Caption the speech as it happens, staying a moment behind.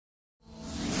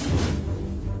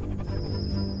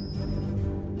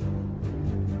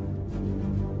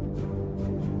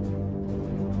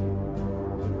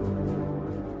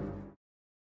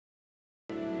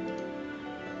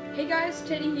guys,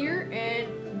 Teddy here,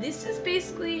 and this is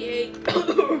basically a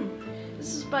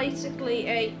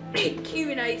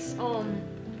Q&A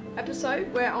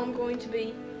episode where I'm going to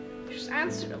be just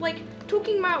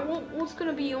talking about what's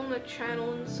going to be on the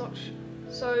channel and such.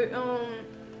 So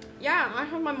yeah, I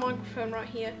have my microphone right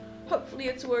here. Hopefully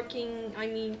it's working. I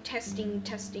mean, testing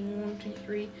 1 2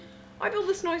 3. I built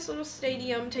this nice little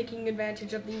stadium taking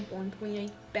advantage of the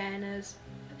 1.8 banners.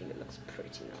 I think it looks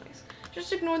pretty nice.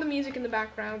 Just ignore the music in the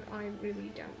background. I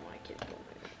really don't like it.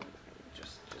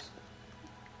 Just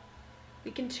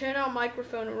we can turn our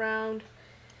microphone around.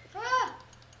 Ah!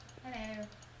 Hello.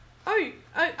 Oh,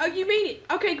 you made it.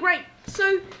 Okay, great.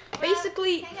 So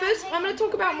basically, first I'm going to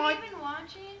talk about my. Are you even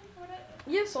watching?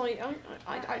 Yes, I don't.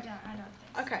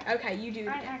 Okay, you do it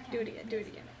I again. can't. Do it again. Do it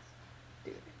again.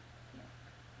 Do it.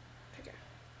 Okay.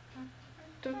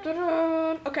 Dun, dun,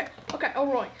 dun. Okay,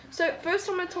 alright. So first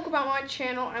I'm going to talk about my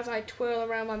channel as I twirl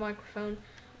around my microphone.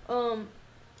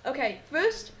 Okay,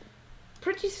 first,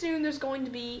 pretty soon there's going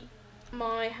to be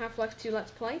my Half-Life 2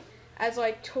 Let's Play, as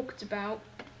I talked about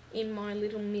in my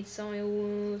little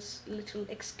missiles, little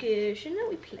excursion that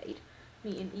we played.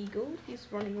 Me and Eagle, he's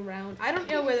running around. I don't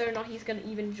know whether or not he's going to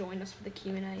even join us for the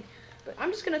Q&A, but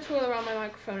I'm just going to twirl around my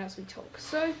microphone as we talk.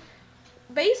 So,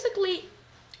 basically,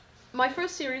 my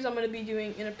first series I'm going to be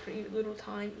doing in a pretty little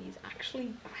time is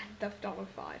actually Grand Theft Auto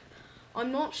 5.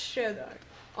 I'm not sure though.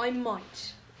 I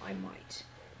might.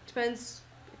 Depends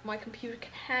if my computer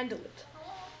can handle it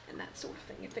and that sort of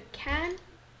thing. If it can,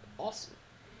 awesome.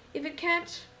 If it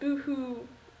can't, boo-hoo,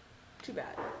 too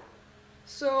bad.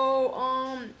 So,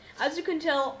 as you can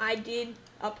tell, I did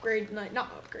upgrade, not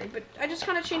upgrade, but I just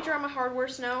kind of changed around my hardware,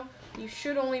 so now you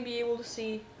should only be able to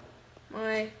see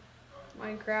my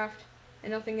Minecraft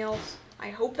and nothing else. I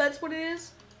hope that's what it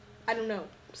is. I don't know.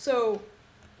 So,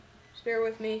 just bear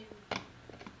with me.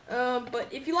 But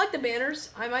if you like the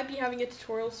banners, I might be having a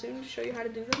tutorial soon to show you how to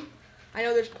do them. I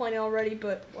know there's plenty already,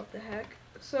 but what the heck.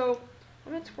 So,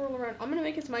 I'm going to twirl around. I'm going to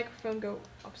make his microphone go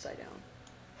upside down.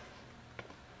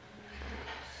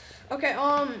 Okay,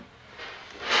 I'm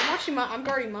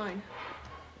guarding mine.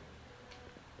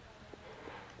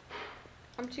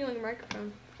 I'm stealing the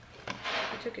microphone.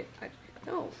 I took it.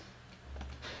 No.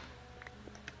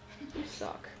 You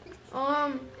suck.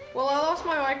 Well, I lost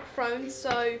my microphone,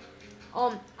 so,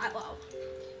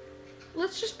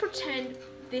 let's just pretend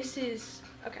this is,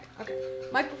 okay,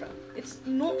 microphone. It's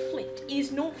not flint. It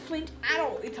is not flint at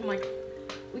all. It's a microphone.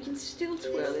 We can still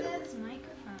twirl it. It says microphone, that's nice.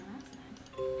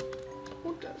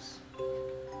 What does?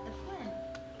 The flint.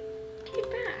 Take it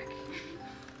back.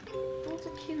 I want to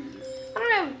kill you. I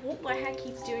don't know what the heck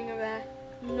he's doing over there.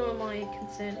 None of my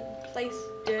concern. Place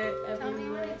dirt everywhere. Tell me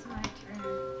when it's my turn.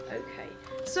 Okay.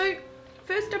 So,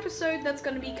 first episode that's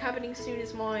going to be happening soon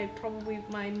is probably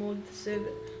my modded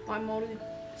server, my modded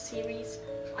series.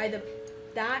 Either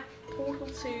that, Portal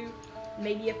 2,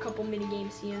 maybe a couple mini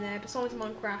games here and there, besides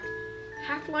Minecraft,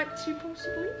 Half-Life 2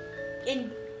 possibly,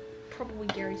 and probably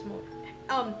Gary's mod.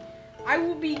 I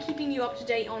will be keeping you up to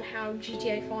date on how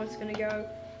GTA 5 is going to go.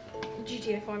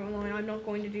 GTA 5 Online. I'm not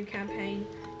going to do campaign,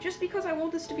 just because I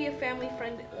want this to be a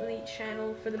family-friendly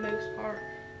channel for the most part,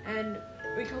 and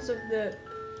because of the,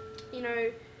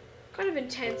 kind of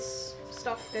intense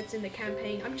stuff that's in the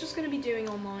campaign, I'm just going to be doing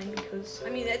online because, I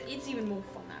mean, it's even more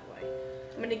fun that way.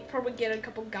 I'm going to probably get a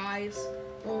couple guys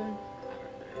on, I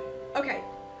don't know. Okay,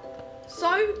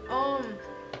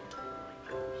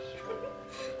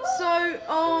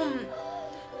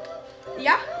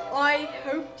 yeah, I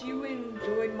hope you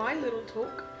enjoyed my little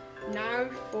talk. Now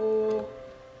for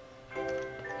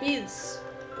his.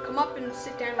 Come up and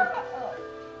sit down. Okay,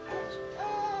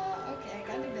 I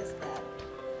kind of missed that.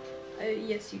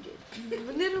 Yes, you did. You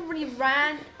literally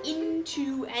ran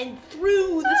into and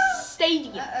through the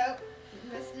stadium. Uh-oh.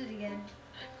 Missed it again.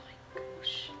 Oh my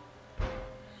gosh.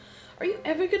 Are you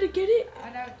ever gonna get it? I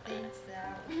don't think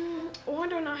so. Why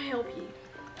don't I help you?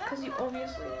 Because you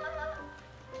obviously...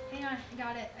 Hang on, I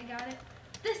got it.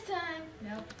 This time!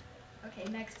 Nope. Okay,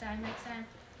 next time.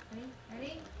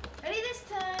 Ready this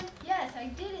time! Yes, I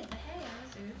did it! The hey, I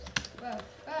was oops. Whoa.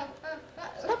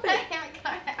 Stop it! I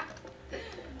got out.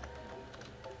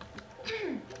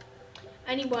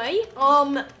 Anyway,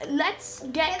 let's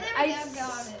get... Yeah, there we go,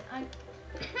 got it.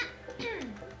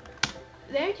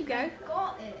 There you go.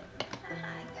 Got it. I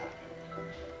got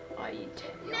it. Are you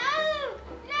terrible?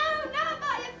 No, not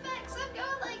my effects. I'm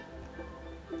going like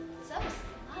so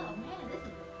slow, man. This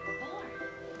is boring.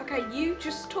 Okay, you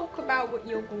just talk about what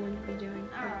you're going to be doing.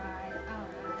 Alright.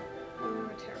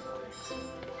 You're terrible.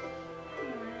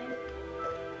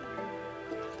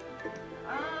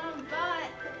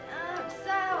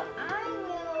 So I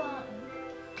will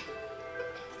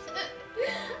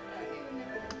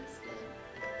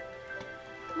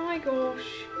my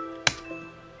gosh.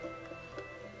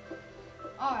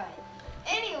 Alright.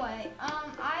 Anyway,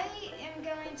 I am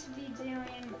going to be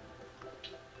doing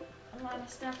a lot of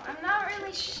stuff. I'm not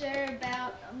really sure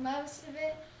about most of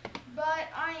it, but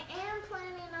I am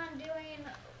planning on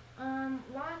doing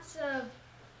lots of.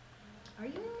 Are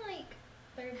you in like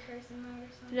third person mode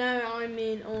or something? No, I'm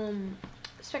in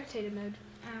spectator mode.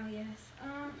 Oh yes.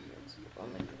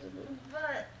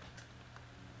 But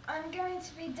I'm going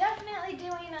to be definitely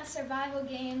doing a survival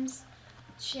games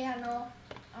channel.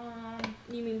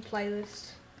 You mean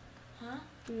playlist? Huh?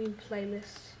 You mean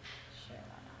playlist? Sure,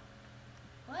 why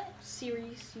not? What?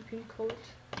 Series, you can call it.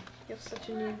 You're such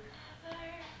a noob.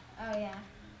 Oh yeah.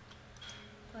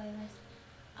 Playlist.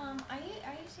 Are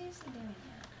you seriously doing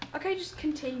that? Okay, just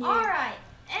continue. Alright.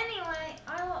 Anyway,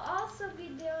 I will also be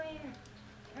doing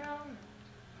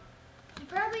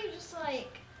probably just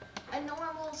like a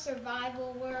normal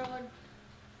survival world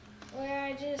where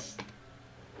I just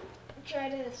try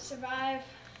to survive,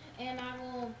 and I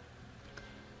will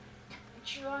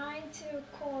try to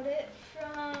record it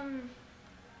from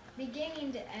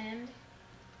beginning to end,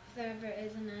 if there ever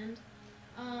is an end,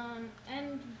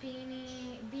 and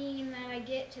being that I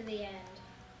get to the end.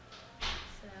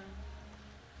 So.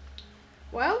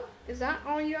 Well, is that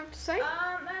all you have to say?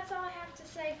 That's all I have to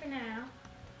say for now.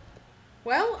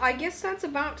 Well, I guess that's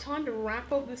about time to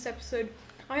wrap up this episode.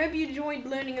 I hope you enjoyed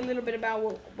learning a little bit about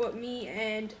what me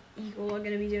and Eagle are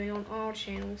going to be doing on our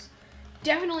channels.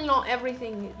 Definitely not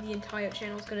everything the entire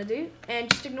channel is going to do, and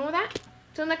just ignore that.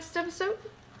 Till next episode,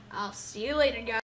 I'll see you later, guys.